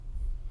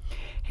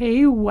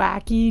Hey,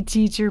 wacky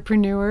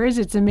teacherpreneurs,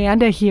 it's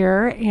Amanda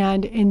here.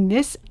 And in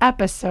this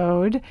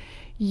episode,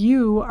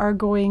 you are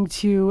going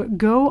to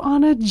go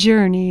on a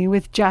journey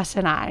with Jess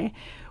and I.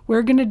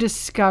 We're going to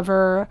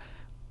discover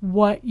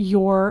what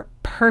your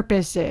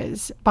purpose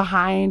is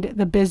behind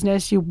the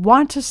business you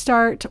want to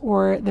start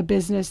or the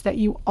business that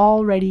you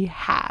already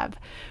have.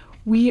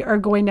 We are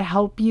going to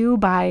help you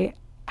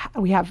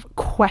we have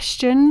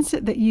questions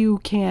that you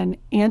can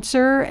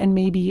answer and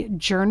maybe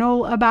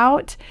journal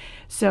about.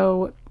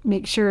 So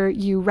make sure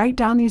you write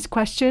down these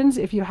questions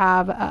if you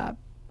have a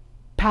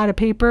pad of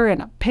paper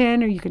and a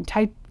pen, or you can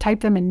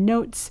type them in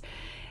notes.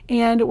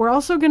 And we're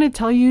also going to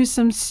tell you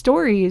some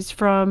stories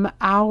from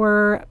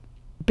our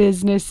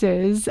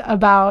businesses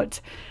about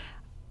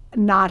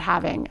not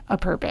having a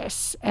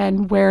purpose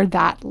and where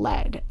that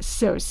led.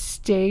 So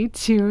stay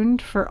tuned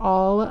for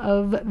all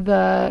of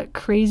the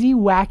crazy,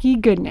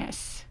 wacky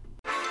goodness.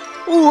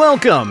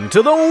 Welcome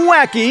to the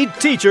Wacky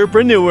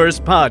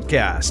Teacherpreneurs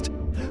Podcast.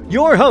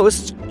 Your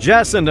hosts,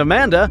 Jess and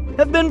Amanda,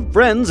 have been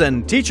friends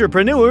and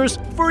teacherpreneurs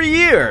for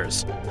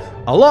years.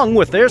 Along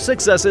with their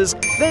successes,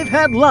 they've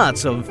had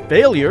lots of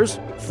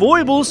failures,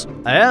 foibles,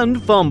 and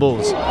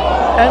fumbles.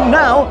 And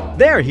now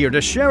they're here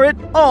to share it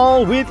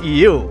all with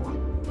you.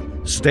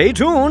 Stay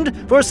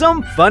tuned for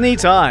some funny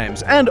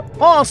times and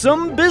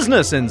awesome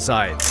business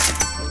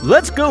insights.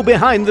 Let's go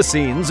behind the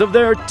scenes of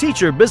their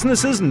teacher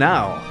businesses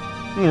now.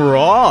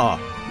 Raw,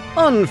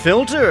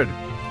 unfiltered,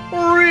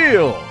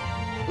 real.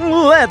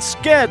 Let's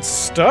get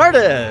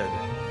started.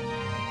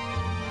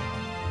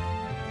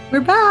 We're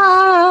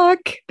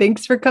back.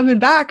 Thanks for coming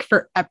back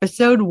for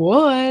episode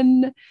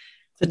 1. It's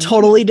a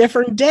totally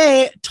different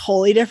day,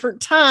 totally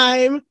different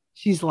time.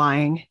 She's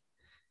lying.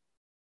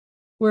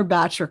 We're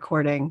batch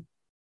recording.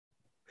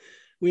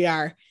 We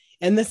are.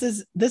 And this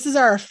is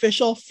our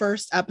official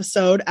first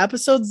episode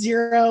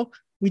 0.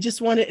 We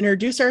just want to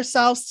introduce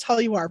ourselves,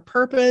 tell you our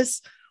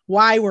purpose,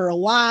 why we're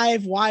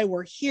alive, why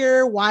we're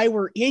here, why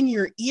we're in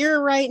your ear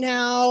right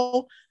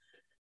now.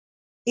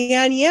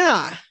 And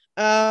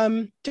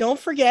don't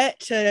forget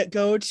to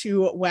go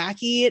to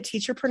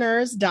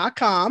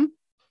wackyteacherpreneurs.com.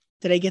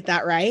 Did I get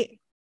that right?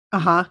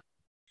 Uh-huh.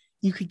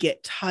 You could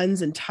get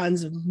tons and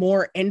tons of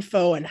more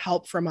info and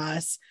help from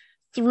us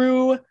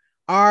through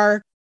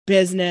our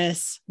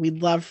business.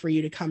 We'd love for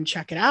you to come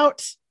check it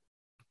out.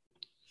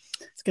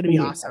 It's going to be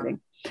awesome.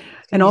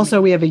 And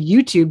also we have a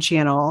YouTube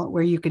channel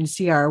where you can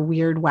see our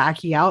weird,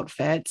 wacky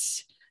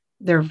outfits.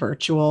 They're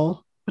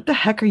virtual. What the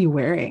heck are you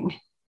wearing?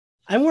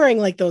 I'm wearing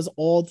like those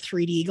old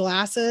 3D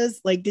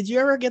glasses. Like, did you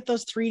ever get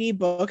those 3D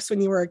books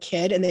when you were a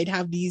kid and they'd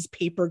have these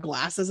paper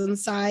glasses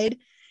inside?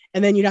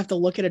 And then you'd have to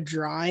look at a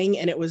drawing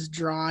and it was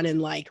drawn in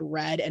like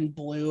red and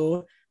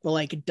blue, the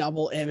like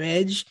double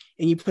image,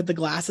 and you put the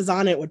glasses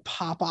on, it would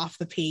pop off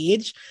the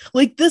page.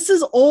 Like, this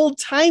is old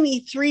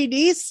timey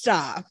 3D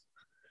stuff.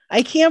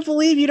 I can't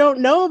believe you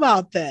don't know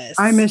about this.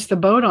 I missed the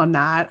boat on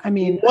that. I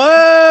mean,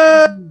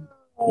 whoa.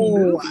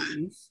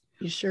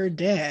 You sure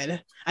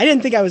did. I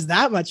didn't think I was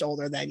that much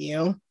older than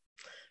you.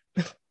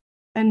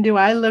 And do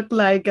I look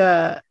like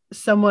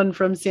someone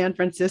from San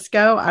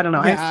Francisco? I don't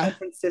know. Yeah. I have San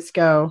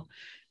Francisco,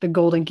 the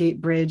Golden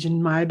Gate Bridge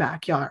in my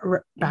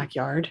backyard.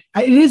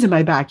 It is in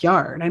my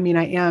backyard. I mean,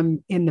 I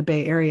am in the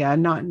Bay Area,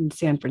 not in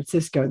San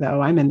Francisco,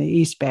 though. I'm in the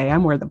East Bay.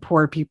 I'm where the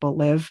poor people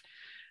live.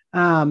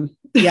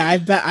 Yeah,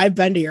 I've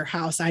been to your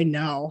house. I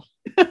know.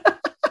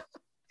 But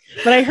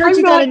I heard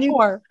you got a new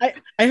I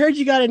heard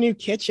you got a new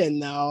kitchen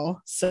though.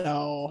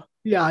 So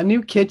yeah, a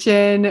new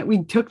kitchen.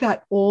 We took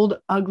that old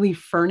ugly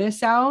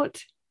furnace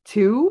out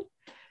too.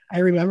 I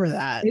remember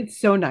that. It's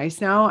so nice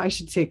now. I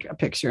should take a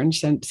picture and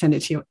send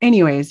it to you.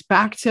 Anyways,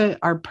 back to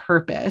our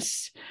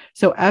purpose.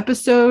 So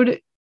episode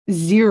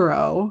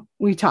 0,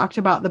 we talked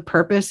about the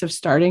purpose of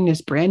starting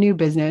this brand new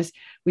business.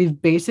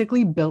 We've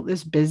basically built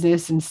this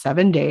business in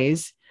 7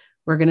 days.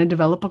 We're going to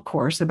develop a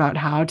course about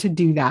how to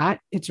do that.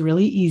 It's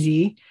really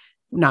easy.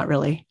 Not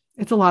really.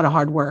 It's a lot of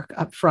hard work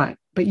up front,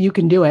 but you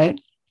can do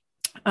it.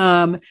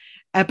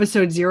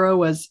 Episode 0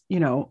 was,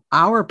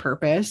 our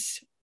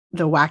purpose,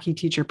 the Wacky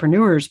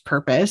Teacherpreneur's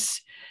purpose.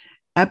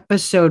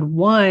 Episode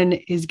 1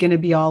 is going to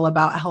be all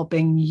about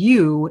helping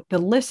you, the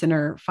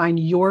listener, find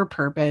your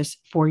purpose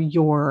for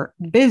your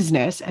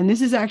business. And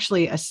this is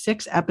actually a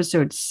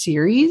 6-episode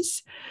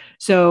series.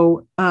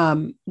 So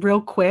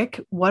real quick,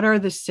 what are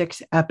the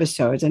 6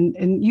 episodes?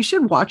 And you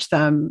should watch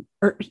them,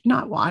 or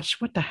not watch,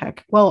 what the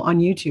heck? Well, on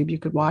YouTube, you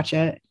could watch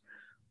it.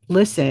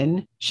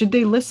 Listen. Should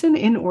they listen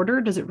in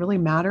order? Does it really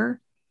matter?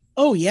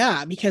 Oh,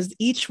 yeah, because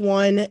each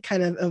one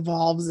kind of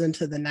evolves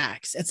into the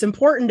next. It's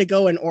important to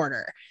go in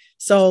order.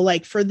 So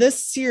like for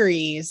this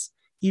series,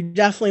 you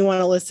definitely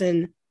want to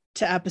listen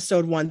to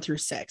episode 1 through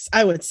 6,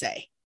 I would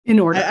say. In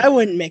order. I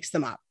wouldn't mix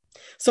them up.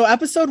 So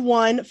episode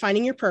 1,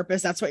 finding your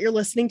purpose, that's what you're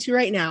listening to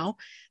right now.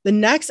 The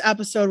next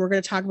episode, we're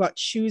going to talk about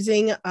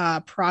choosing a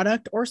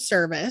product or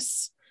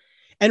service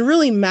and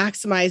really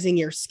maximizing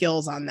your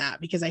skills on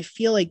that, because I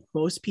feel like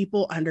most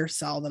people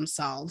undersell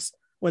themselves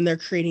when they're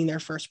creating their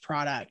first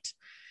product.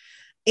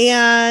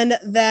 And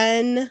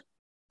then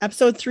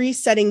Episode 3,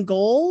 setting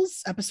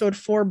goals. Episode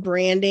 4,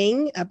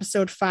 branding.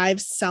 Episode 5,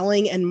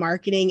 selling and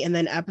marketing. And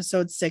then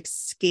episode 6,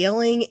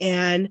 scaling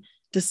and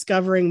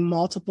discovering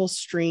multiple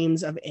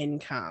streams of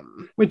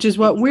income. Which is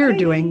what we're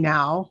doing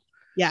now.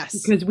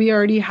 Yes. Because we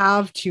already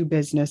have 2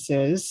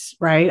 businesses,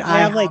 right? I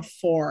have like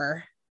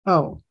 4.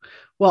 Oh,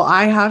 well,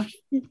 I have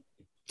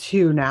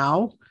 2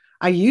 now.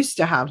 I used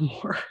to have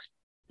more.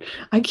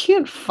 I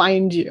can't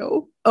find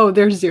you. Oh,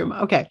 there's Zoom.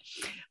 Okay.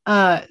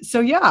 So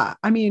yeah,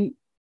 I mean,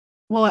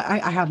 well,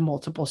 I have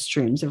multiple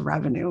streams of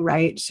revenue,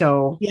 right?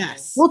 So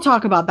yes, we'll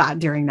talk about that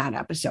during that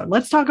episode.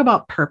 Let's talk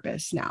about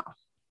purpose now.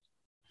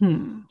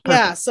 Purpose.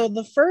 Yeah. So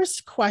the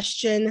first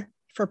question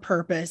for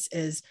purpose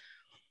is,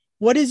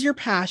 what is your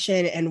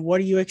passion and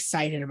what are you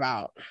excited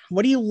about?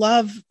 What do you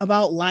love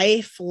about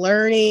life,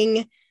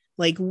 learning?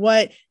 Like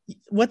what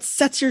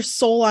sets your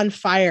soul on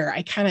fire?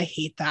 I kind of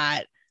hate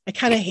that.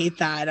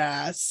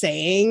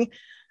 Saying.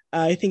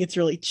 I think it's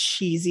really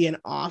cheesy and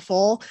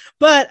awful,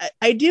 but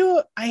I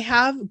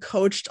have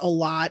coached a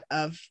lot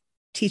of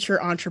teacher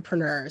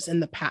entrepreneurs in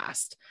the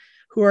past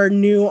who are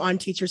new on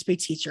Teachers Pay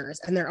Teachers.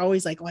 And they're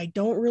always like, I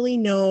don't really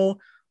know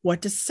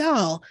what to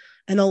sell.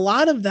 And a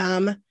lot of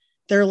them,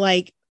 they're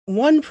like,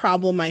 one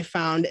problem I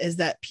found is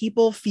that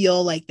people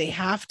feel like they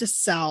have to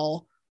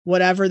sell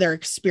whatever their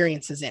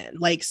experience is in.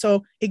 Like,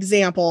 so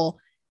example,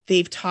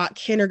 they've taught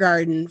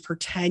kindergarten for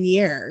 10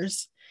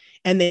 years.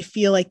 And they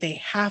feel like they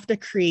have to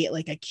create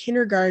like a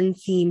kindergarten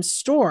themed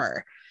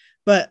store,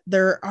 but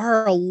there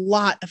are a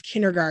lot of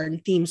kindergarten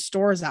themed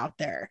stores out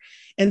there.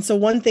 And so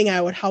one thing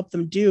I would help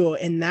them do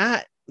in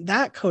that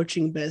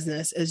coaching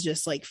business is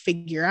just like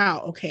figure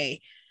out, okay,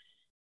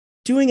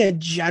 doing a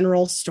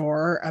general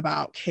store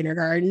about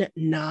kindergarten,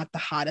 not the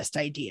hottest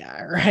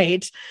idea,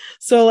 right?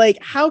 So like,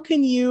 how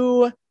can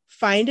you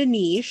find a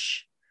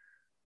niche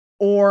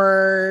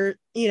or,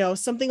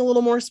 something a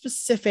little more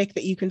specific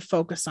that you can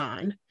focus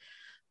on?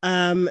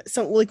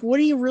 So like, what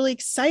are you really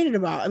excited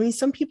about? I mean,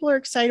 some people are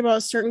excited about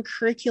a certain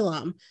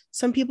curriculum.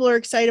 Some people are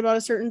excited about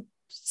a certain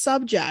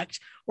subject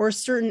or a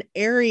certain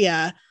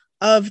area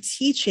of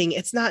teaching.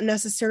 It's not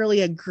necessarily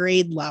a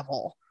grade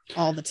level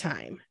all the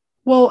time.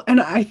 Well,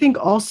 and I think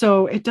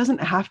also it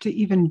doesn't have to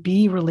even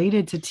be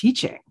related to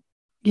teaching,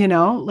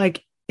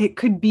 like it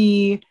could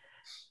be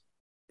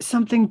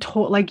something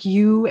like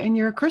you and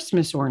your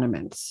Christmas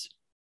ornaments.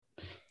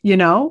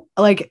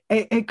 Like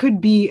it could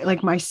be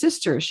like my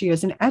sister, she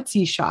has an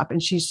Etsy shop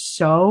and she's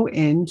so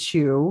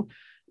into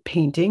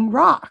painting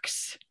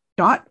rocks,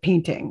 dot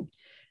painting.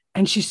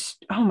 And she's,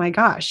 oh my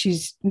gosh,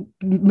 she's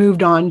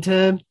moved on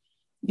to,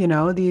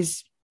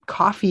 these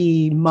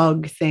coffee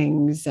mug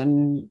things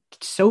and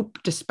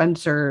soap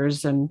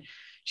dispensers. And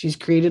she's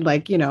created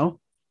like,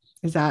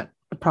 is that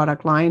a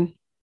product line?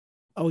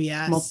 Oh,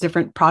 yes. Multiple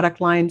different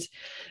product lines.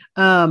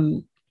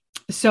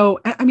 So,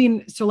 I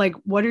mean, so like,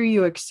 what are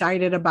you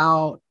excited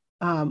about?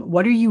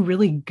 What are you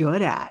really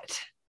good at?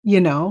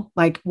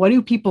 Like, what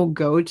do people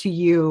go to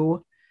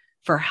you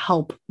for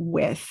help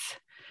with?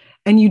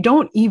 And you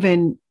don't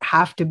even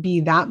have to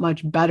be that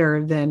much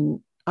better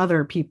than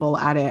other people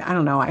at it. I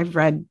don't know. I've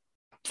read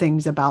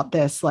things about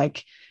this.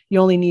 Like, you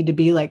only need to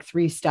be like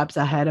 3 steps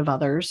ahead of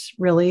others,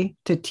 really,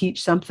 to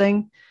teach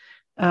something.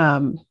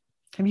 Have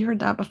you heard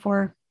that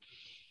before?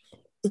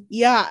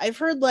 Yeah, I've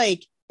heard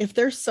like, if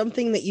there's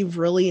something that you've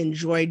really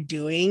enjoyed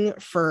doing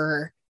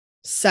for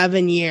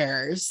 7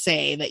 years,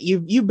 say that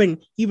you've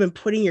been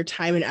putting your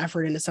time and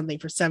effort into something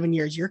for 7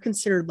 years, you're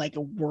considered like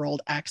a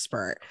world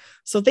expert.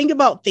 So think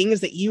about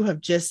things that you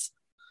have just,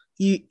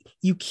 you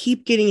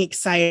keep getting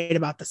excited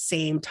about the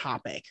same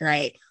topic,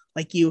 right?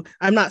 Like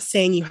I'm not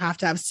saying you have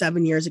to have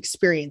 7 years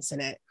experience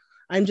in it.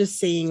 I'm just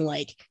saying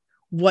like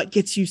what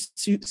gets you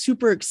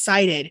super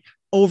excited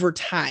over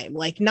time.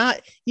 Like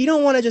you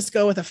don't want to just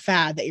go with a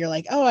fad that you're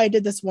like, oh, I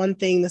did this one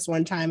thing this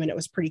one time and it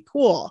was pretty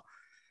cool.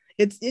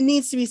 It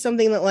needs to be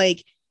something that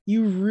like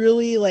you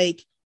really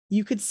like,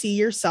 you could see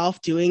yourself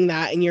doing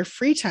that in your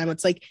free time.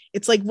 It's like,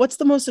 what's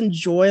the most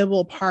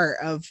enjoyable part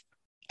of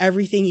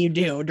everything you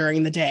do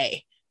during the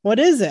day? What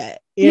is it?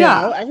 You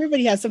know,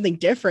 everybody has something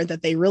different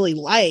that they really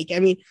like. I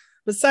mean,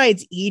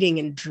 besides eating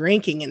and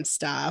drinking and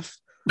stuff,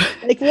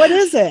 like, what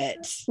is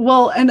it?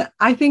 Well, and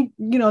I think,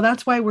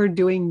 that's why we're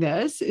doing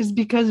this, is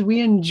because we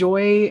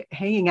enjoy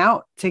hanging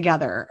out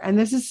together. And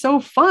this is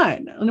so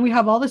fun. And we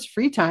have all this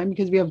free time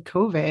because we have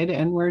COVID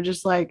and we're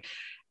just like,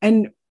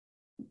 and,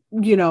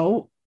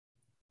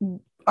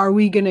 are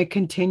we going to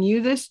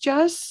continue this,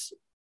 Jess,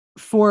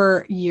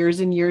 for years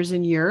and years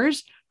and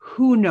years?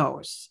 Who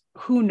knows?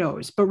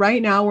 But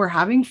right now we're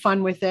having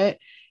fun with it.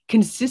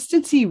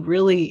 Consistency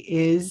really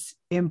is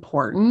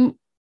important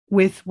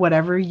with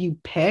whatever you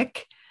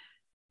pick,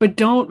 but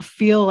don't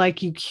feel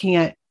like you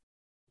can't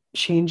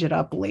change it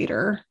up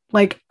later.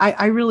 Like,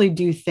 I really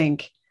do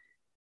think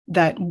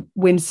that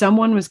when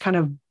someone's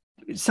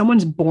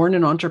born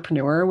an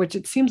entrepreneur, which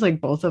it seems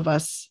like both of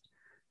us,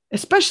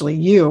 especially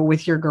you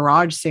with your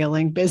garage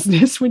sailing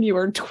business when you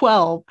were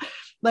 12,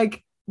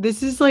 like,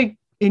 this is like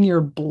in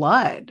your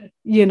blood,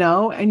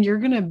 and you're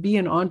going to be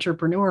an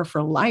entrepreneur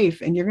for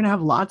life, and you're going to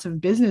have lots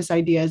of business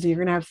ideas, and you're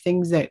going to have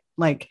things that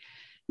like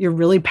you're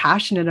really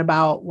passionate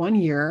about one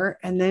year,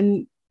 and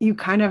then you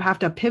kind of have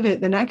to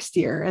pivot the next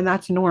year, and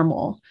that's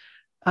normal.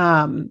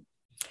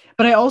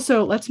 But I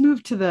also, let's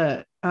move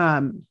to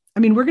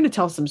we're going to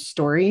tell some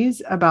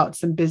stories about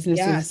some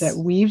businesses that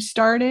we've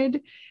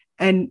started.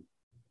 And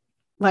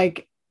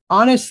like,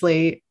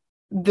 honestly,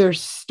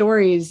 there's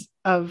stories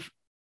of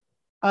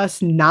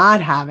us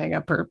not having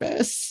a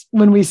purpose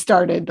when we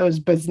started those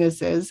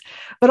businesses.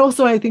 But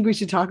also, I think we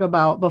should talk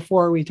about,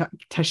 before we talk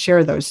to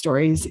share those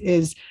stories,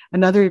 is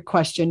another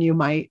question you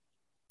might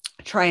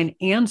try and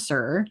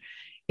answer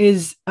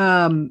is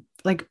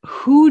like,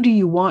 who do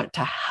you want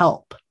to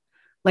help?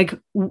 Like,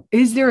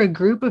 is there a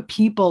group of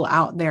people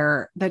out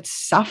there that's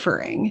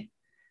suffering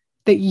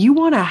that you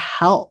want to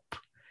help,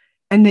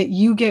 and that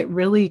you get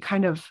really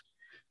kind of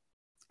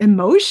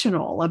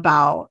emotional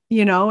about,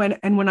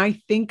 and when I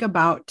think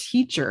about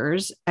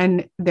teachers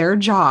and their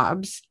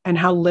jobs and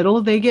how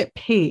little they get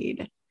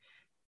paid,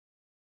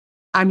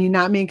 I mean,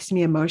 that makes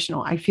me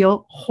emotional. I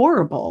feel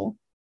horrible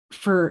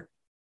for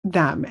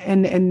them.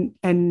 And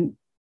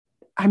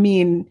I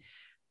mean,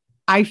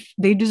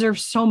 they deserve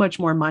so much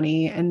more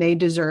money, and they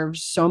deserve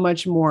so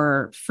much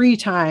more free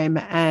time,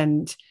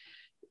 and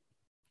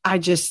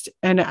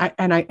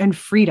and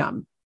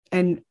freedom.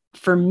 And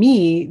for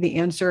me, the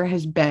answer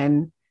has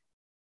been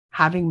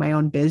having my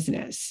own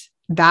business.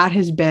 That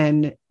has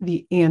been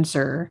the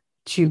answer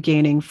to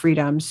gaining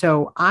freedom.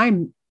 So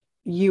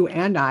you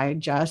and I,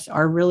 Jess,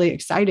 are really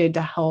excited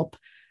to help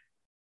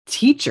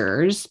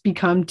teachers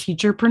become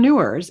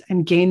teacherpreneurs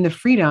and gain the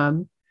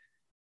freedom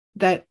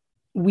that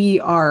we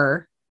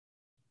are,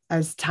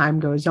 as time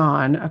goes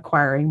on,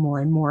 acquiring more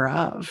and more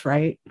of,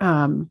 right?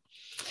 We're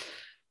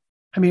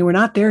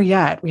not there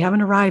yet. We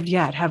haven't arrived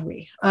yet, have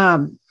we?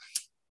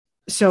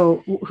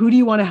 So who do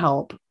you want to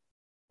help?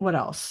 What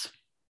else?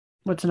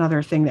 What's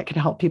another thing that can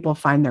help people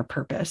find their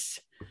purpose?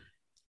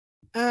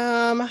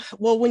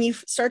 Well, when you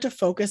start to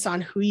focus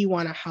on who you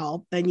want to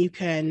help, then you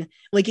can,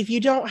 like, if you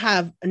don't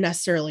have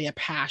necessarily a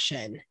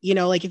passion,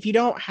 like if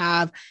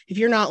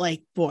you're not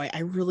like, boy, I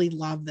really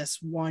love this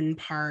one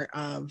part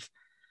of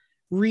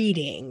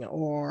reading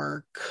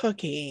or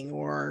cooking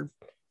or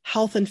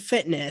health and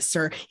fitness,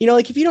 or,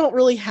 like if you don't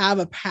really have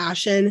a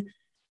passion,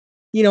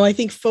 I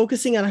think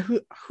focusing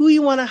on who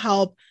you want to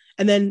help,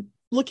 and then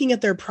looking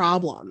at their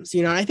problems,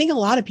 I think a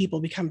lot of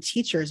people become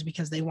teachers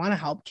because they want to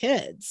help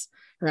kids,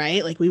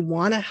 right? Like, we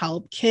want to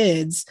help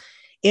kids,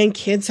 and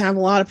kids have a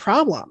lot of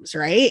problems,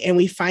 right? And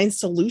we find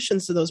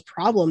solutions to those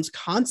problems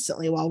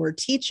constantly while we're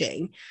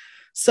teaching.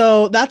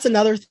 So that's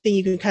another thing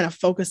you can kind of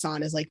focus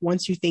on, is like,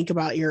 once you think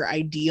about your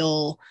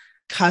ideal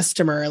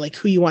customer, like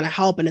who you want to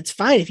help. And it's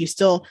fine if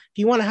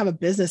you want to have a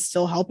business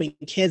still helping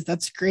kids,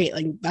 that's great.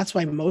 Like, that's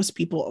why most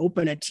people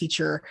open a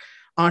teacher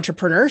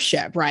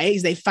entrepreneurship, right?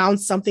 Because they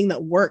found something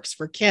that works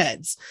for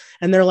kids,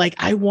 and they're like,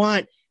 I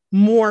want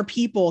more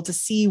people to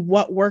see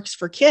what works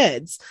for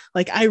kids.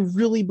 Like, I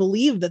really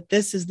believe that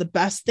this is the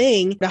best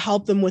thing to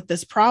help them with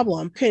this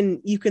problem.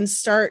 You can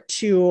start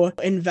to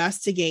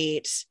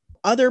investigate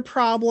other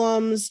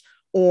problems,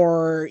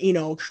 or,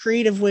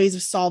 creative ways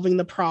of solving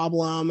the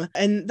problem.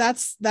 And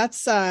that's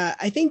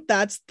I think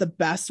that's the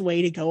best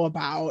way to go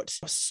about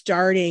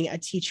starting a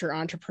teacher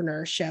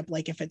entrepreneurship.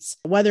 Like, if it's,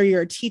 whether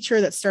you're a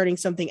teacher that's starting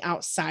something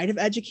outside of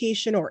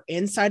education or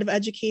inside of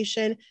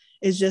education,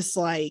 is just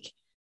like,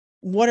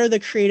 what are the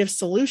creative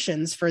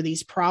solutions for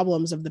these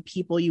problems of the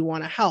people you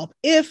want to help?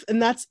 If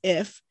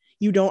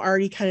you don't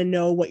already kind of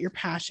know what your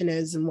passion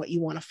is and what you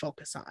want to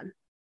focus on,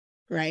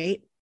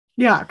 right?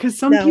 Yeah, because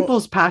some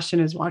people's passion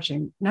is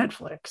watching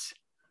Netflix.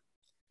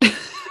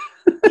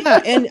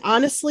 Yeah. And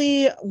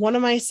honestly, one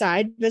of my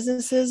side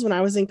businesses when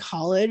I was in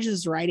college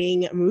is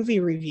writing movie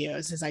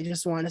reviews, is I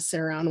just want to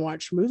sit around and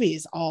watch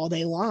movies all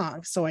day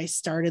long. So I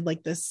started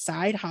like this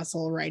side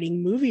hustle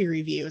writing movie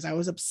reviews. I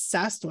was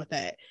obsessed with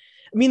it.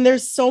 I mean,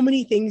 there's so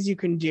many things you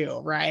can do,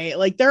 right?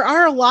 Like, there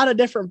are a lot of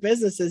different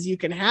businesses you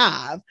can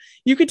have.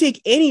 You could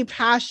take any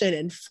passion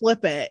and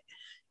flip it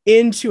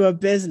into a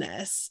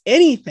business,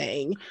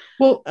 anything.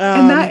 Well,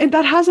 and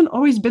that hasn't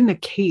always been the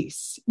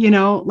case,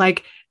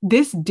 like,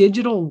 this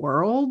digital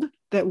world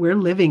that we're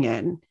living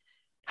in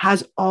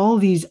has all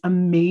these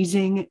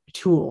amazing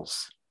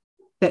tools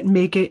that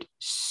make it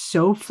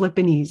so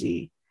flippin'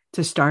 easy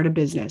to start a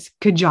business.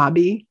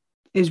 Kajabi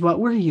is what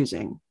we're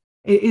using.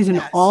 It is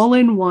an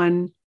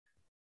all-in-one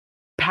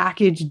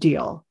package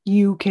deal.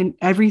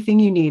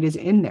 Everything you need is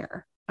in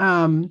there.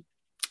 And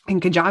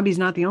Kajabi is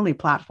not the only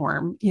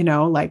platform,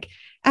 like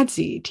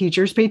Etsy,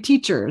 Teachers Pay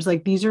Teachers.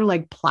 Like, these are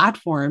like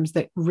platforms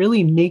that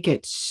really make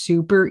it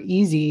super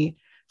easy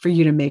for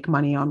you to make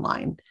money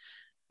online.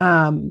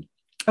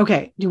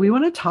 Okay. Do we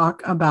want to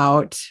talk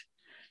about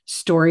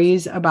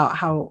stories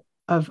about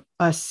of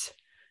us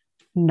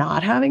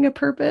not having a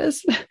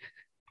purpose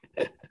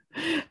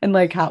and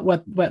like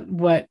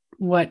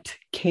what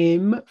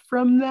came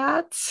from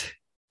that?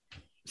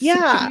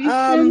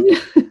 Yeah.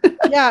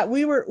 Yeah,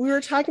 we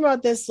were talking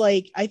about this,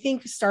 like, I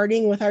think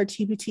starting with our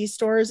TPT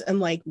stores and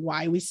like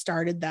why we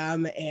started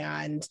them.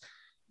 And,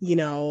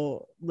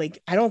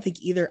 like, I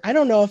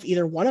don't know if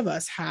either one of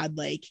us had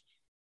like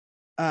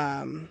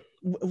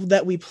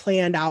that we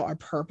planned out a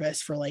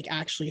purpose for like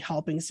actually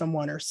helping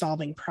someone or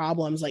solving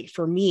problems. Like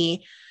for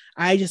me,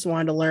 I just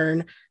wanted to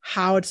learn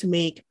how to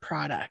make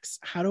products.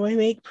 How do I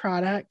make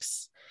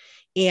products?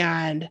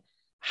 And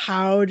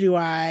how do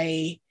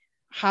I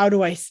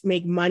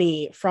make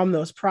money from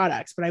those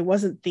products? But I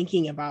wasn't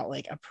thinking about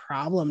like a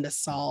problem to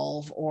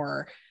solve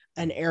or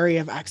an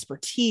area of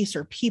expertise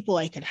or people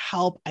I could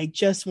help. I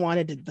just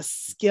wanted the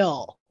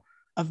skill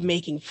of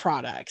making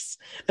products.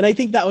 And I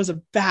think that was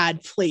a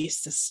bad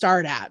place to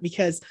start at,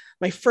 because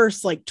my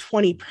first like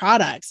 20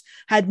 products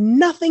had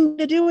nothing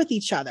to do with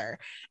each other.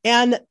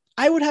 And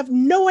I would have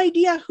no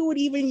idea who would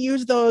even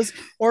use those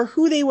or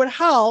who they would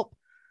help.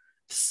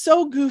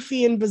 So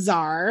goofy and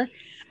bizarre.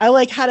 I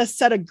like had a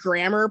set of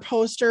grammar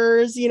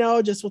posters,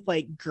 just with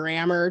like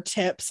grammar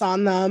tips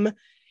on them.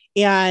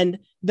 And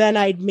then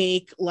I'd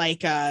make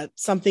like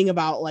something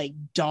about like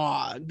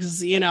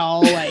dogs,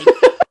 like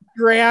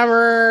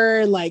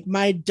grammar, like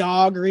my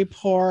dog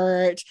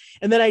report.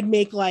 And then I'd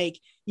make like,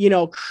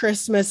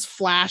 Christmas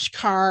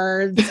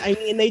flashcards. I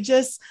mean, they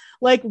just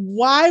like,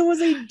 why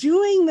was I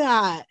doing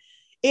that?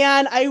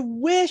 And I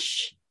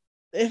wish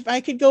if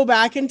I could go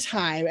back in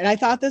time, and I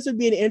thought this would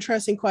be an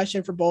interesting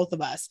question for both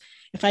of us.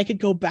 If I could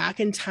go back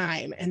in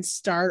time and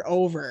start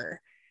over,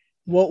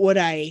 what would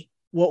I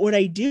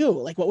do?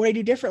 Like, what would I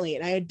do differently?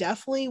 And I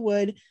definitely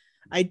would,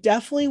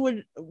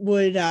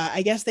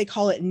 I guess they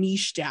call it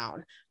niche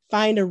down,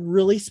 find a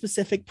really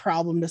specific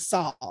problem to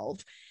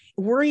solve,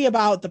 worry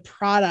about the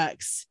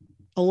products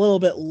a little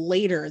bit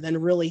later than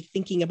really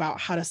thinking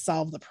about how to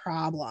solve the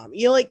problem.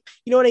 You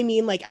know what I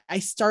mean? Like, I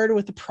started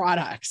with the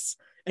products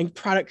and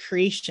product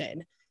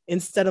creation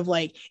instead of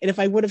like, and if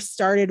I would have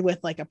started with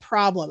like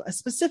a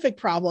specific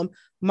problem,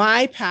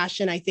 my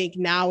passion, I think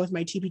now with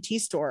my TPT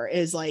store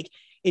is like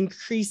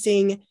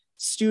increasing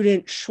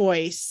student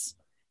choice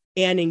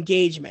and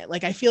engagement.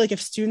 Like, I feel like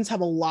if students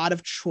have a lot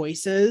of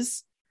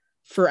choices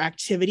for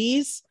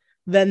activities,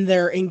 then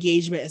their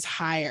engagement is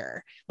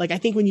higher. Like, I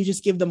think when you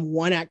just give them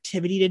one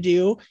activity to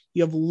do,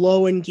 you have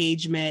low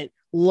engagement,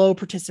 low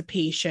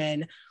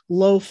participation,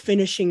 low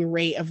finishing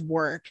rate of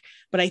work.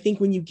 But I think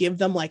when you give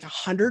them like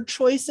 100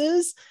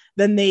 choices,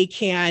 then they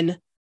can,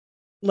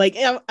 like,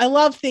 I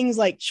love things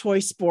like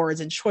choice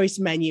boards and choice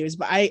menus,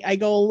 but I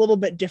go a little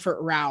bit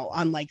different route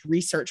on like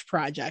research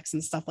projects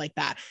and stuff like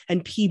that.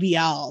 And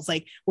PBLs,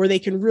 like where they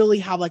can really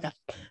have like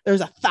there's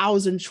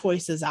 1,000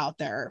 choices out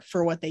there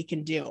for what they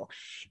can do.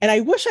 And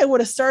I wish I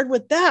would have started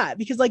with that,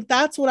 because like,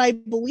 that's what I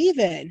believe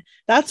in.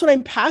 That's what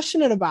I'm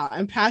passionate about.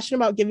 I'm passionate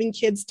about giving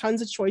kids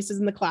tons of choices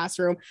in the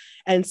classroom.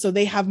 And so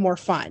they have more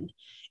fun.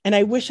 And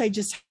I wish I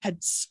just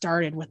had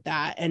started with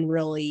that, and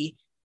really,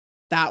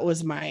 that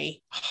was my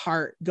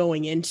heart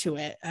going into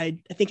it. I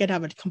think I'd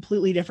have a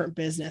completely different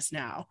business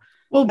now.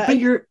 Well, but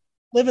your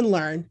live and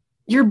learn.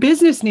 Your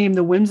business name,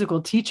 The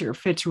Whimsical Teacher,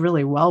 fits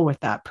really well with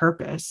that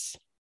purpose,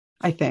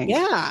 I think.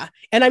 Yeah.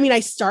 And I mean,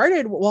 I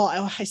started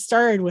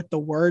with the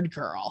Word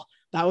Girl.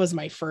 That was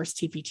my first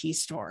TPT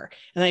store.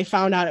 And I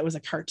found out it was a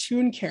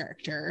cartoon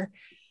character.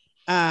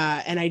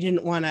 And I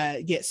didn't want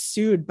to get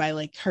sued by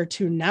like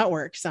Cartoon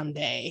Network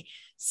someday.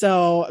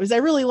 So I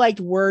really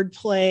liked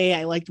wordplay.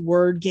 I liked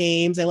word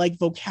games. I liked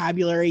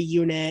vocabulary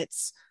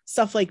units,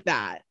 stuff like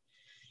that.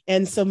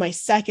 And so my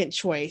second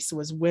choice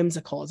was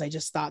whimsical, as I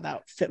just thought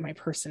that fit my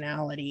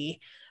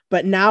personality.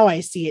 But now I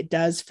see it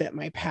does fit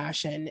my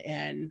passion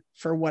and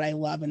for what I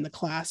love in the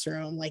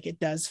classroom. Like, it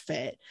does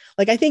fit.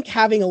 Like, I think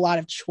having a lot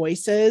of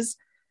choices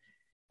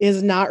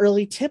is not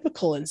really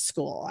typical in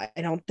school.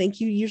 I don't think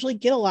you usually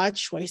get a lot of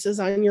choices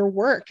on your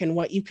work and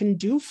what you can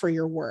do for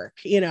your work,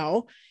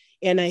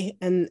 And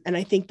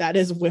I think that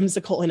is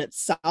whimsical in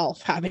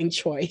itself, having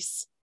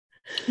choice.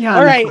 Yeah.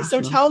 All right.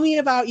 So tell me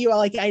about you.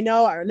 Like, I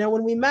know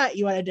when we met,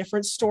 you had a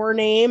different store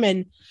name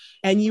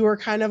and you were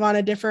kind of on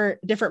a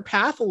different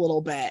path a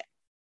little bit.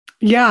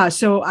 Yeah.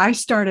 So I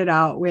started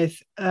out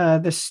with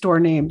the store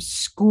name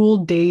School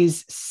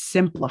Days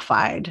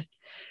Simplified.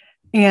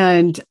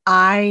 And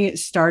I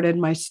started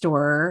my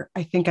store,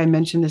 I think I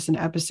mentioned this in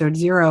episode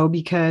 0,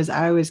 because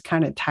I was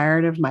kind of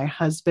tired of my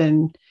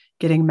husband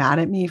getting mad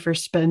at me for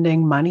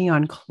spending money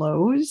on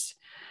clothes.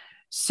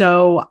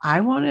 So I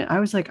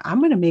was like, I'm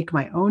going to make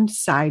my own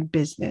side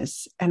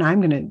business, and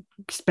I'm going to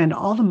spend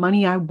all the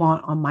money I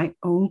want on my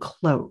own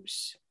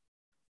clothes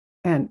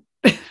and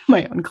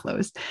my own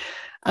clothes.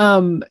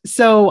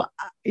 So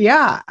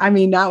yeah, I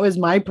mean, that was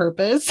my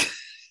purpose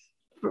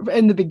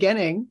in the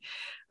beginning.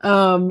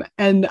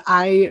 And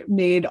I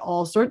made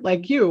all sorts,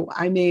 like you,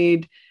 I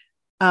made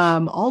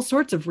all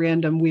sorts of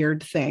random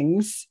weird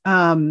things.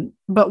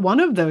 But one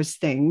of those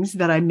things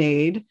that I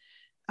made,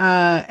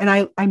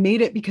 and I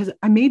made it because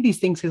I made these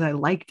things because I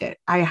liked it.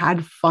 I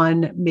had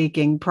fun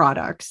making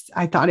products.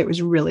 I thought it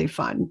was really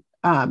fun,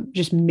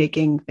 just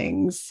making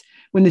things.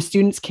 When the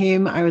students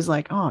came, I was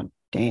like, oh,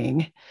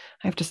 dang,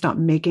 I have to stop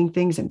making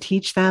things and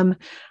teach them.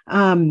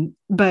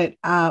 But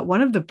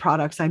one of the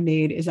products I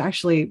made is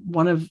actually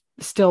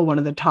still one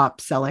of the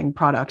top selling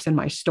products in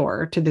my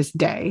store to this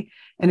day.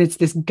 And it's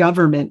this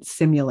government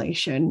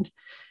simulation.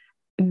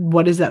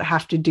 What does that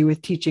have to do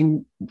with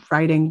teaching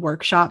writing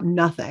workshop?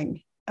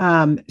 Nothing.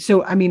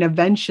 So, I mean,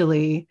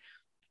 eventually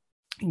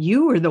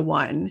you were the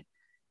one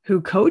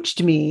who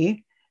coached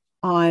me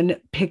on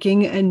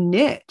picking a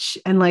niche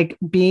and like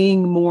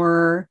being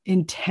more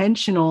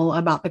intentional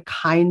about the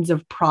kinds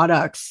of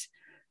products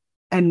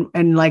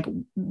and like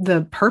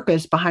the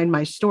purpose behind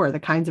my store, the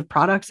kinds of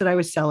products that I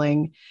was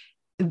selling,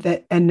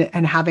 that and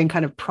having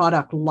kind of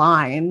product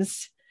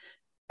lines.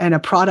 And a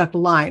product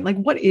line, like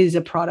what is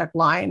a product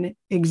line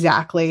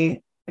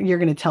exactly? You're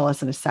going to tell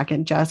us in a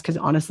second, Jess, because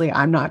honestly,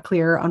 I'm not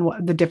clear on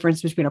what the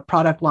difference between a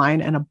product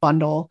line and a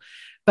bundle.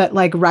 But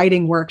like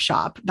writing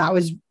workshop, that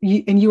was,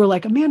 and you were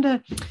like,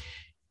 Amanda,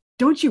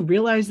 don't you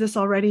realize this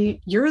already?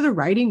 You're the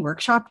writing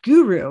workshop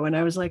guru. And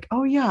I was like,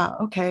 oh yeah,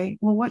 okay.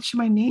 Well, what should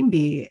my name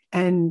be?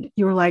 And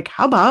you were like,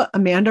 how about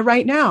Amanda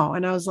Right Now?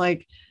 And I was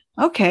like,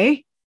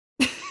 okay.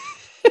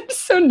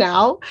 So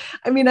now,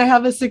 I mean, I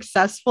have a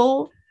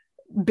successful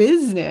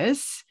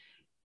business,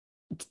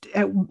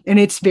 and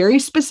it's very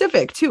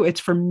specific too. It's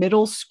for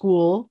middle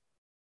school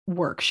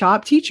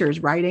workshop teachers,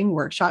 writing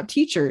workshop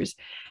teachers.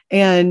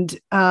 And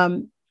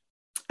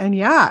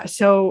yeah,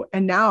 so,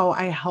 and now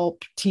I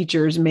help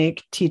teachers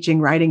make teaching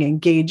writing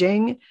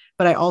engaging,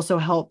 but I also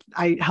help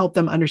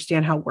them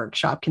understand how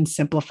workshop can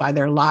simplify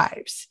their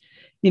lives.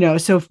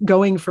 So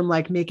going from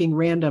like making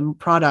random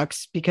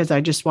products because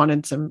I just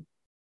wanted some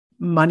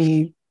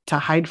money to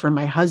hide from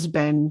my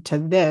husband to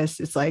this,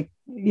 it's like,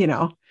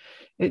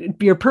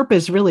 your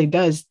purpose really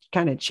does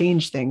kind of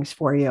change things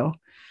for you.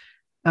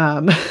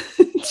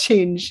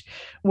 Change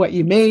what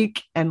you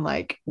make and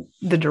like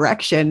the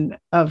direction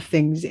of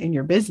things in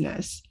your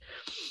business.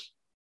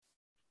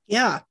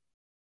 Yeah.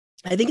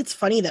 I think it's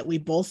funny that we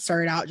both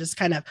started out just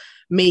kind of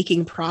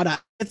making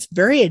product. It's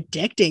very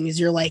addicting as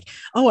you're like,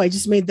 oh, I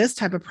just made this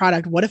type of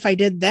product. What if I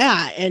did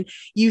that? And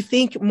you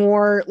think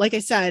more, like I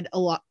said, a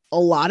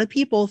lot of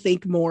people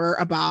think more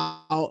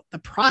about the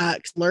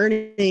products,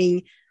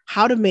 learning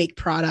how to make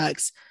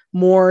products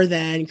more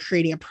than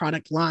creating a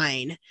product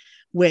line,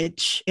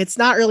 which it's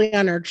not really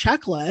on our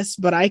checklist,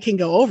 but I can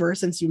go over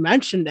since you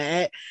mentioned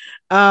it.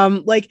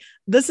 Like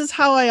this is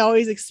how I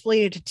always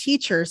explain it to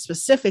teachers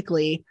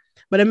specifically,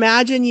 but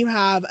imagine you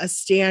have a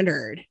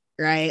standard,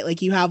 right?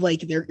 Like you have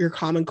like your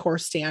Common Core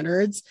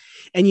standards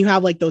and you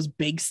have like those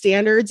big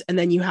standards and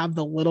then you have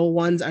the little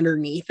ones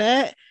underneath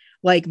it.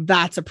 Like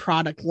that's a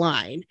product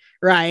line,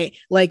 right?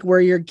 Like where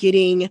you're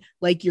hitting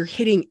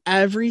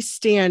every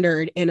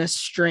standard in a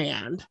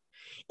strand.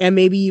 And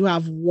maybe you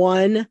have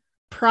one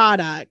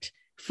product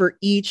for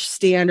each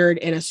standard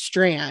in a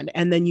strand,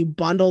 and then you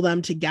bundle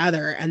them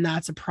together, and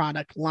that's a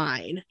product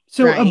line.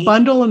 So right? A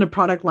bundle and a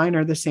product line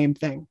are the same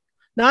thing?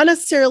 Not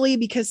necessarily,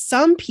 because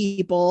some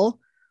people,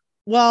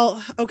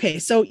 well, okay,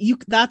 so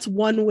that's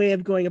one way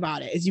of going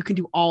about it is you can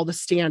do all the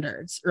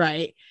standards,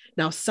 right?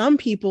 Now, some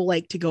people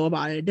like to go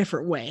about it a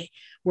different way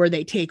where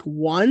they take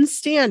one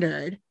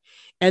standard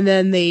and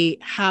then they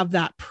have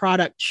that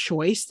product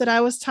choice that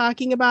I was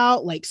talking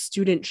about, like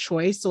student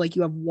choice. So like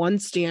you have one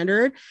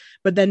standard,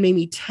 but then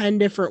maybe 10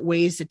 different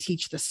ways to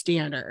teach the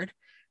standard,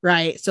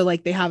 right? So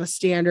like they have a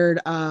standard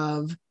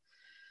of,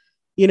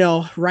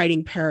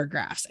 writing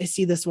paragraphs. I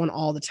see this one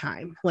all the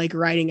time. Like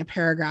writing a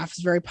paragraph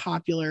is very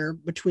popular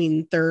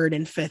between 3rd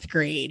and 5th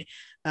grade.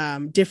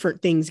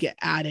 Different things get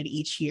added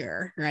each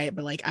year, right?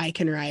 But like I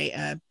can write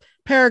a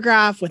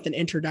paragraph with an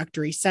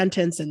introductory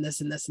sentence and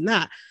this and this and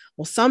that.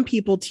 Well, some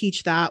people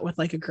teach that with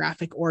like a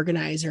graphic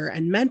organizer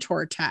and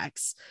mentor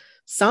text.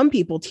 Some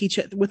people teach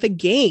it with a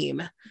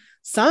game.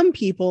 Some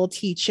people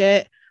teach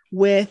it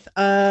with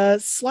a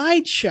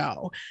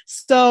slideshow.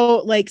 So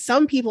like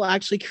some people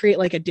actually create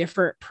like a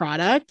different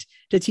product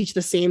to teach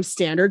the same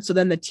standard. So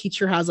then the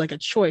teacher has like a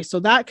choice.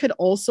 So that could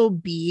also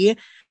be,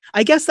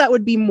 I guess that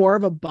would be more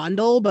of a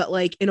bundle, but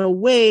like in a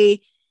way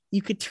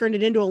you could turn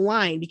it into a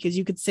line because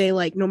you could say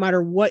like, no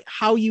matter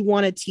how you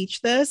want to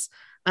teach this,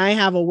 I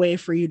have a way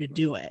for you to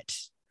do it.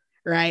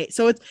 Right.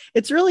 So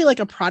it's really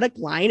like a product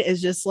line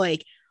is just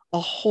like a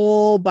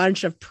whole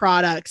bunch of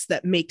products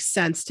that make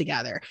sense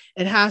together.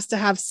 It has to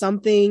have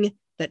something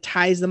that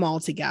ties them all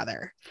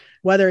together,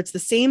 whether it's the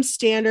same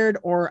standard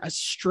or a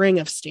string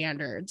of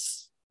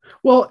standards.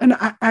 Well, and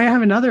I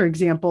have another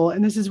example,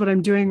 and this is what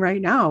I'm doing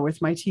right now with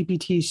my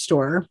TPT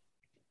store,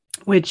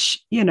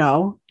 which,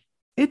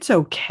 it's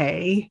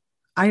okay.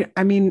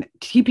 I mean,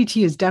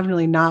 TPT is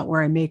definitely not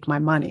where I make my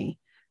money.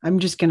 I'm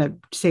just going to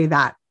say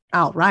that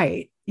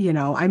outright.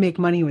 I make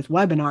money with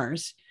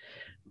webinars.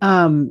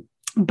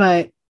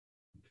 But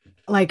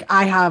like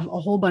I have a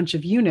whole bunch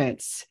of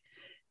units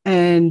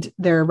and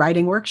they're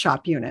writing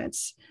workshop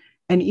units,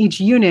 and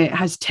each unit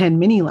has 10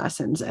 mini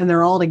lessons and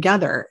they're all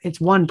together. It's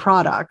one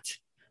product.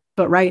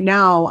 But right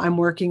now I'm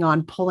working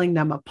on pulling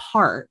them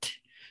apart.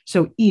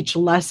 So each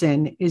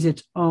lesson is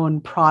its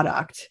own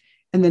product.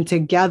 And then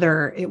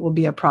together it will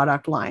be a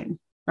product line,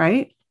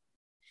 right?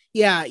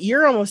 Yeah,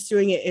 you're almost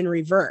doing it in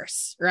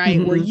reverse,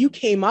 right? Where you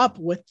came up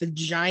with the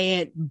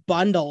giant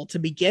bundle to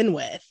begin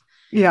with.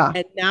 Yeah.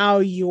 And now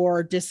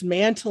you're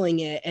dismantling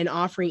it and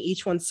offering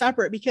each one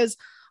separate because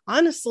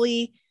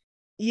honestly,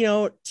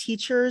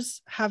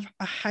 teachers have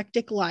a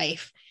hectic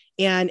life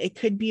and it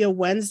could be a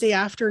Wednesday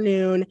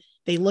afternoon.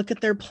 They look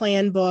at their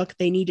plan book.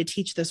 They need to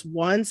teach this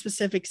one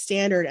specific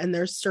standard and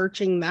they're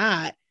searching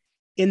that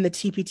in the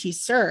TPT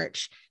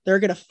search. They're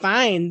going to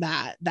find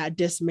that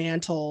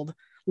dismantled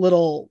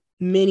little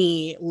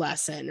mini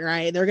lesson,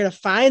 right? They're going to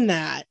find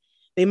that.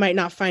 They might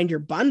not find your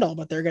bundle,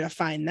 but they're going to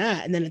find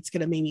that. And then it's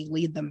going to maybe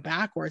lead them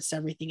backwards to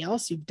everything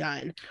else you've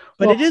done.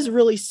 But it is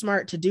really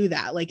smart to do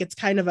that. Like, it's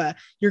kind of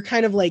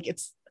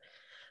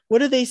what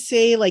do they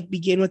say? Like,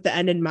 begin with the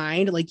end in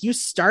mind. Like, you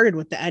started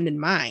with the end in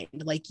mind.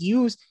 Like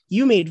you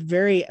made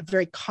very,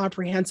 very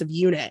comprehensive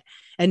unit.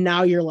 And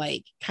now you're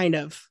like, kind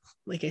of,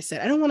 like I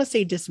said, I don't want to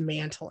say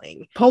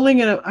dismantling. Pulling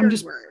it up.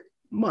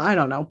 I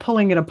don't know,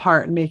 pulling it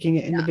apart and making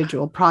it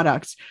individual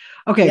products.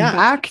 Okay. Yeah.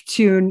 Back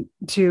to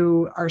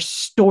our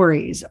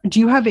stories. Do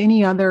you have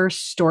any other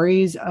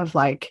stories of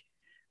like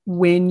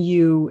when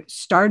you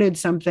started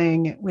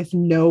something with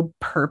no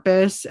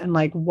purpose and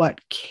like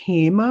what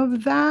came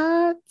of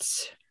that?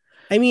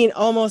 I mean,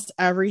 almost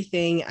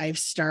everything I've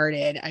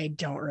started, I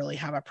don't really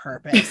have a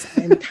purpose.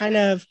 I'm kind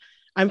of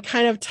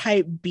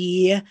type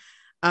B.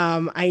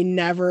 I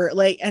never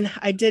and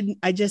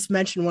I just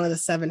mentioned one of the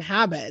 7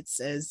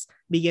 habits is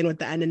begin with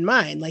the end in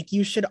mind. Like,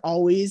 you should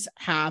always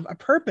have a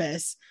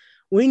purpose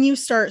when you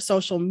start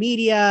social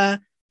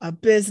media, a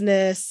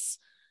business,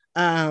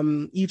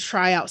 you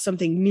try out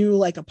something new,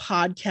 like a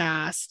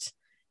podcast.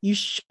 You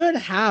should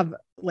have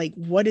like,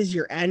 what is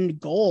your end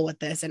goal with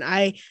this? And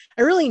I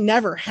really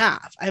never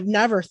have. I've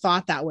never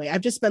thought that way.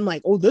 I've just been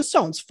like, oh, this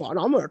sounds fun.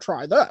 I'm going to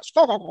try this,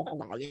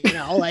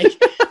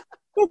 like,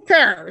 who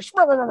cares?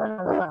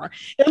 And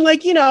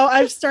like,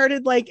 I've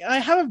started I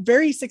have a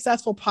very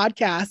successful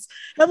podcast.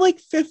 I have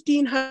like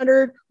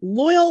 1,500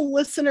 loyal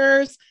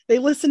listeners. They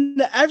listen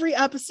to every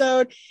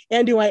episode.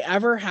 And do I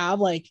ever have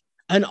like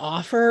an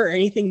offer or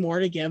anything more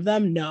to give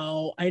them?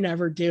 No, I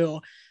never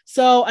do.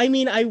 So, I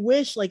mean, I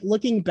wish, like,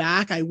 looking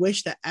back, I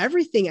wish that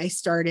everything I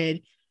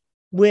started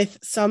with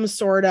some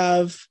sort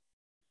of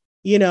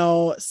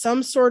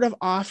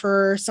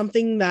offer,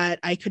 something that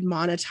I could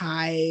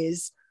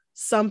monetize,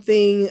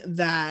 something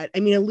that, I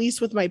mean, at least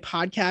with my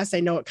podcast,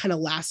 I know it kind of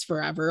lasts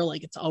forever.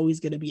 Like, it's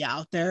always going to be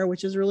out there,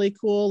 which is really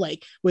cool.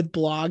 Like with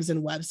blogs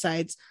and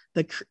websites,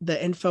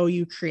 the info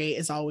you create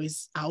is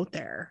always out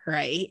there,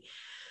 right?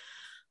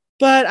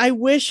 But I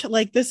wish,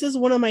 like, this is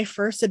one of my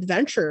first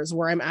adventures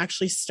where I'm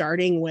actually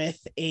starting with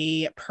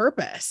a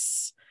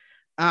purpose,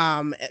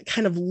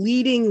 kind of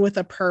leading with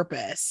a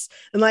purpose.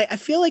 And like, I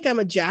feel like I'm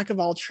a jack of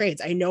all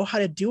trades. I know how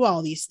to do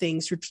all these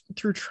things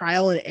through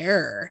trial and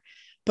error.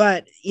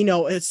 But,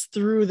 it's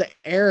through the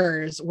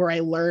errors where I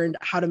learned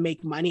how to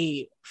make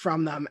money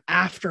from them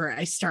after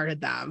I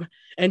started them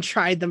and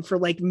tried them for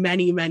like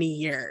many, many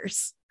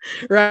years,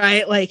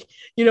 right? Like,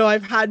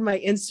 I've had my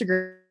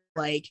Instagram,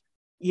 like,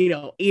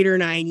 8 or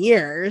 9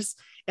 years.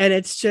 And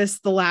it's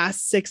just the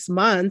last 6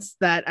 months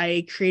that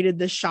I created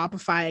this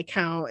Shopify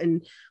account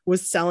and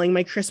was selling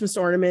my Christmas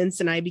ornaments.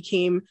 And I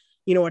became,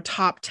 a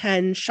top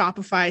 10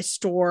 Shopify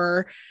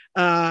store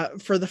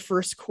for the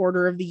first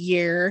quarter of the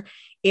year.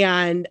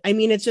 And I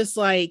mean, it's just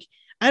like,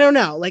 I don't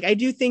know, like, I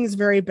do things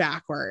very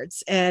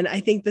backwards. And I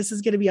think this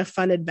is going to be a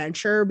fun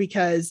adventure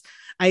because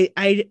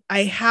I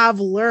have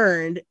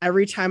learned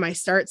every time I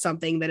start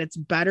something that it's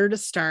better to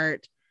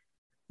start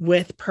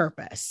with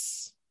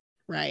purpose,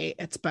 right?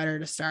 It's better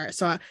to start.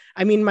 So,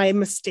 I mean, my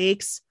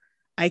mistakes,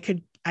 I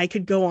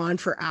could go on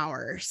for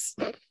hours.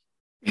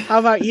 How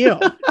about you?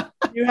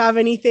 Do you have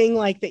anything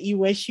like that you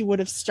wish you would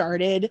have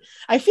started?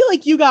 I feel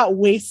like you got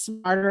way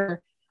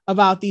smarter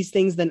about these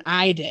things than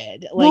I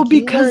did. Like, well,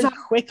 because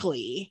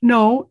quickly.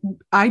 No,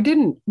 I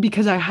didn't,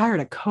 because I hired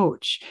a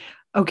coach.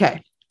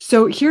 Okay.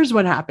 So here's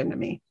what happened to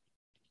me.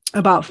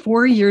 About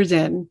 4 years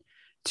in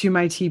to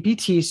my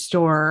TPT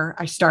store,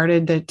 I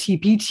started the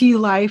TPT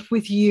life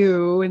with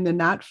you, and then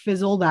that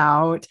fizzled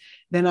out.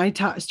 Then I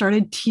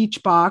started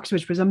Teachbox,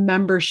 which was a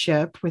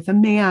membership with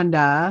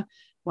Amanda,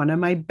 one of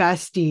my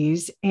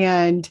besties.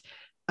 And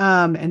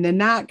then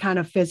that kind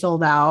of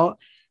fizzled out.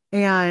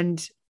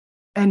 And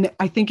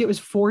I think it was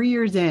 4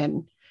 years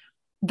in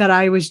that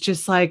I was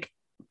just like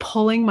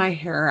pulling my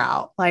hair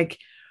out. Like,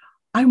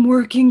 I'm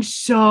working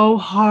so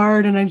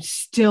hard and I'm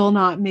still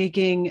not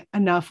making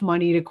enough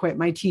money to quit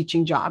my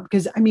teaching job.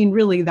 Because I mean,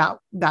 really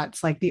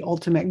that's like the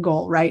ultimate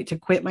goal, right? To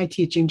quit my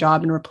teaching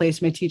job and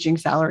replace my teaching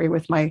salary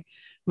with my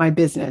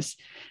business,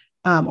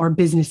 or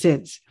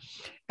businesses.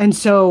 And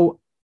so,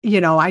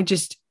 I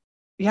just,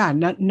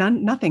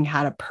 nothing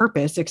had a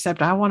purpose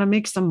except I want to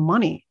make some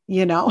money,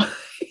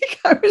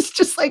 I was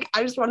just like,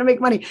 I just want to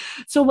make money.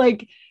 So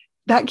like,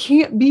 that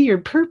can't be your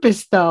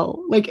purpose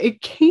though. Like,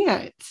 it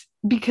can't,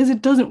 because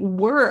it doesn't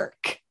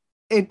work.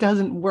 It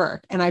doesn't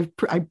work. And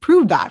I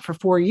proved that for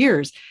 4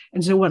 years.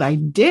 And so what I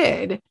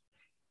did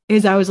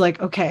is I was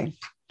like, okay,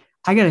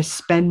 I got to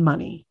spend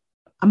money.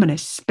 I'm going to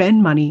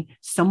spend money.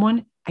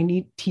 Someone I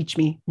need to teach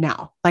me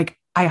now. Like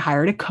I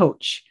hired a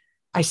coach.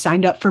 I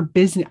signed up for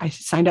business. I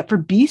signed up for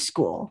B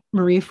School,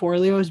 Marie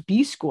Forleo's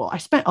B School. I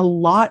spent a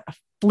lot of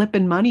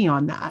flipping money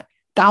on that,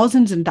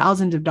 thousands and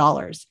thousands of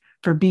dollars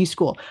for B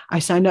School. I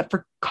signed up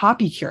for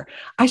CopyCure.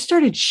 I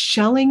started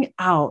shelling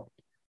out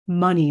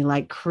money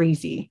like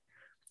crazy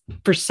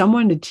for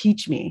someone to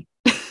teach me.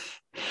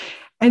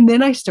 And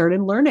then I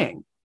started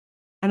learning.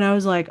 And I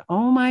was like,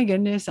 oh my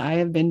goodness, I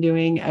have been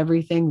doing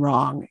everything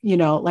wrong. You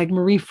know, like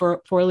Marie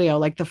Forleo,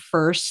 like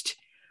her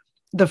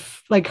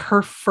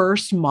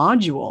first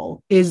module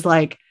is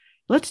like,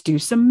 let's do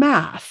some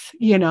math,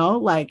 you know,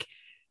 like,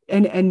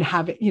 and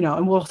have it, you know,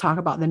 and we'll talk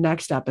about the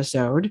next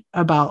episode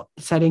about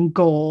setting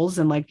goals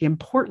and like the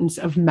importance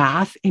of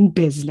math in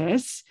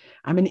business.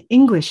 I'm an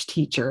English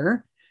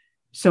teacher,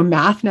 so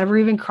math never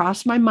even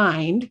crossed my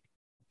mind,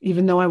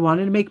 even though I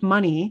wanted to make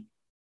money,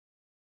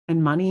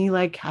 and money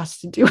like has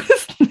to do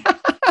with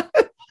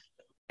that.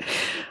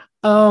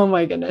 Oh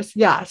my goodness.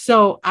 Yeah.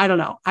 So I don't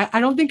know. I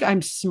don't think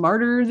I'm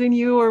smarter than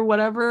you or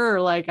whatever,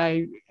 or like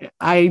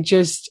I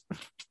just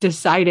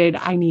decided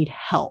I need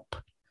help.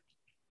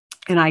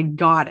 And I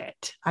got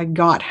it. I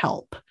got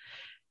help.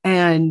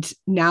 And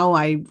now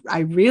I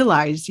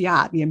realize,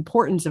 yeah, the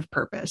importance of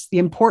purpose, the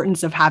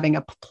importance of having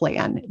a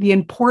plan, the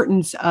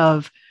importance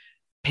of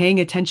paying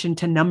attention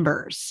to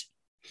numbers,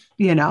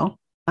 you know?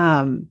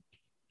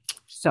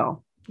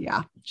 So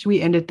yeah, should we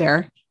end it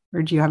there?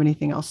 Or do you have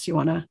anything else you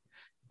want to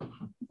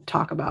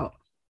talk about?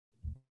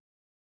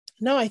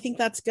 No, I think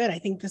that's good. I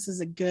think this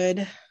is a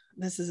good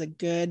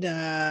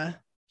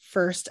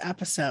first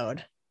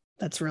episode.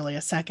 That's really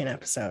a second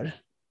episode.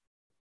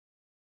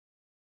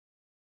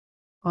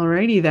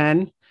 Alrighty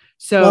then.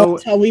 So well,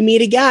 until we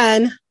meet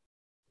again.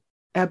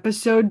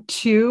 Episode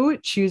 2,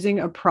 choosing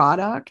a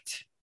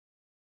product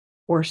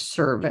or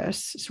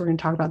service. So we're going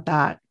to talk about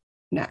that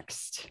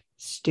next.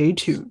 Stay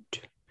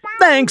tuned.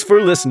 Thanks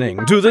for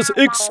listening to this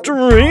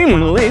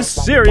extremely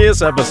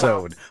serious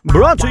episode,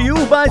 brought to you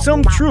by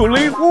some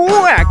truly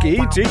wacky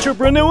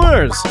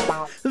teacherpreneurs.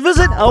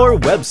 Visit our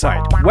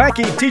website,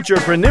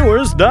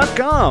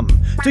 wackyteacherpreneurs.com,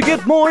 to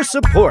get more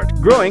support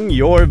growing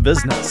your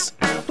business.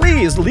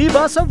 Please leave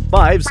us a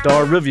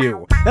 5-star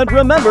review. And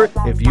remember,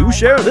 if you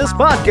share this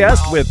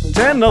podcast with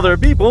 10 other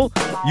people,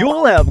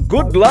 you'll have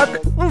good luck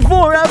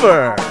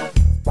forever.